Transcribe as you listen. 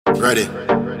Ready?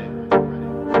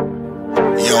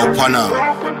 Yo, Pana,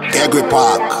 Egri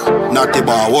Park, Natty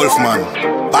Bar, Wolfman,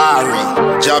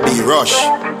 Barry, Jabby, Rush,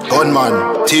 Gunman,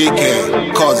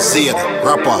 TK, Cuz Zed,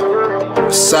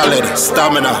 Rapper, Solid,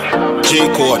 Stamina,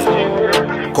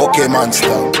 J-Code, Cookie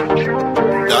Monster,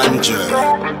 Danger.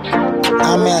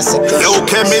 Yo,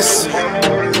 Chemist,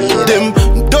 them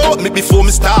doubt me before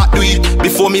me start do it.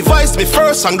 Before me voice me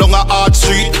first song down a hard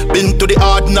street. Been to the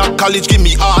hard knock college, give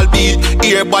me all beat.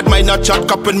 Earbud might not chat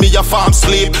cap when me a farm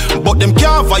sleep. But them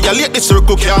can't violate, the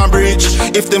circle can't breach.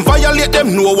 If them violate,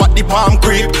 them know what the palm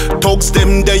creep. Thugs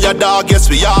them they a dog, yes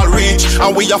we all reach.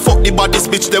 And we a fuck the body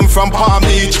bitch them from Palm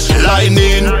Beach. Line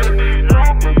in.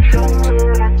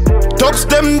 Thugs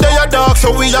them they a dog,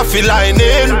 so we a feel line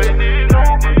in.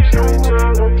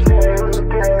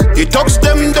 You touch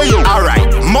them, do you?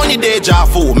 Alright, money deja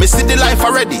vu. Me see the life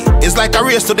already. It's like a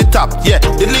race to the top. Yeah,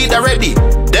 the lead already.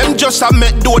 Them just a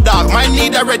met do dog. My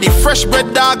need already. Fresh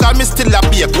bread dog, and me still a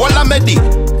bake. While I'm ready.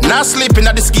 Not sleeping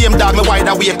at this game, dog. Me wide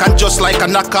awake and just like a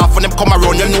knockoff. When them come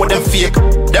around, you know them fake.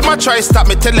 Them a try stop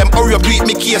me, tell them hurry up, beat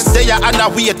me case. They are and I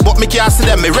wait, but me can't see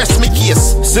them. Me rest me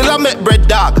case. Still I make bread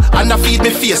dog, and I feed me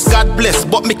face. God bless,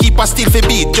 but me keep a still for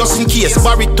beat just in case.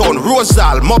 Baritone,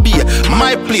 Rosal, Mobile,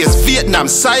 my place. Vietnam,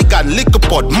 Saigon, Liquor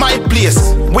my place.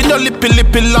 We no lippy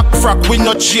lock frack, we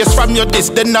no chase. From your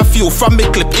disc, then a few from me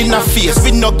clip in a face.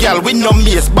 We no gal, we no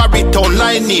mace. Baritone,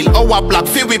 line in, our black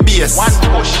feel we base. One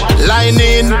push, line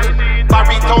in,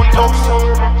 baritone talks.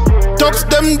 Talks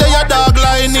them they a dog,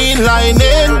 line in.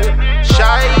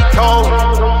 Shy town.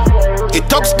 It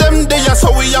talks them they a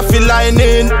so we a feel line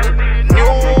in.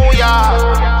 New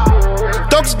York.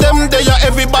 Talks them they a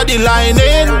everybody line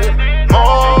in.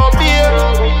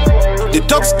 Mobile. The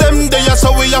talks them they are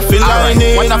so we a feel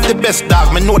lining. One of the best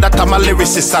dog, me know that I'm a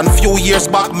lyricist. And few years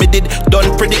back me did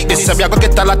done predict this. So me a go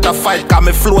get a lot of fight, cause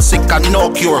me flow sick and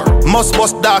no cure. Must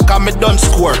bust dog, cause me done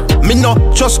score. Me no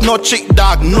just no chick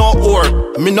dog, no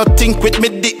whore. Me no think with me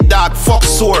dick dog, fuck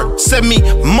sore. Say me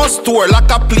must tour like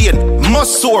a plane,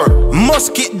 must soar.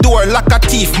 Must get door like a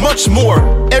thief, much more.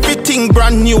 Everything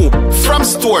brand new, from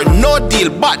store. No deal,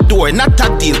 back door, not a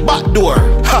deal, back door.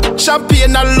 Ha,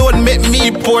 champagne alone make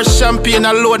me pour. Champagne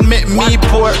alone make me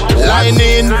pour. Line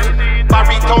in,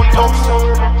 baritone talks.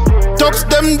 Talks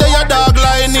them they a dog,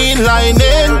 line in.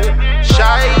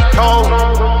 Shy town.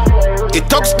 It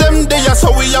talks them they a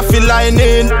so we a feel line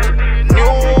in.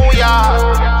 New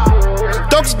York.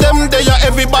 Talks them they a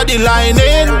everybody line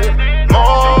in.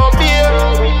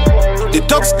 Mobile. The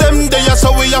talks them they a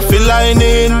so we a feel line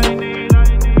in.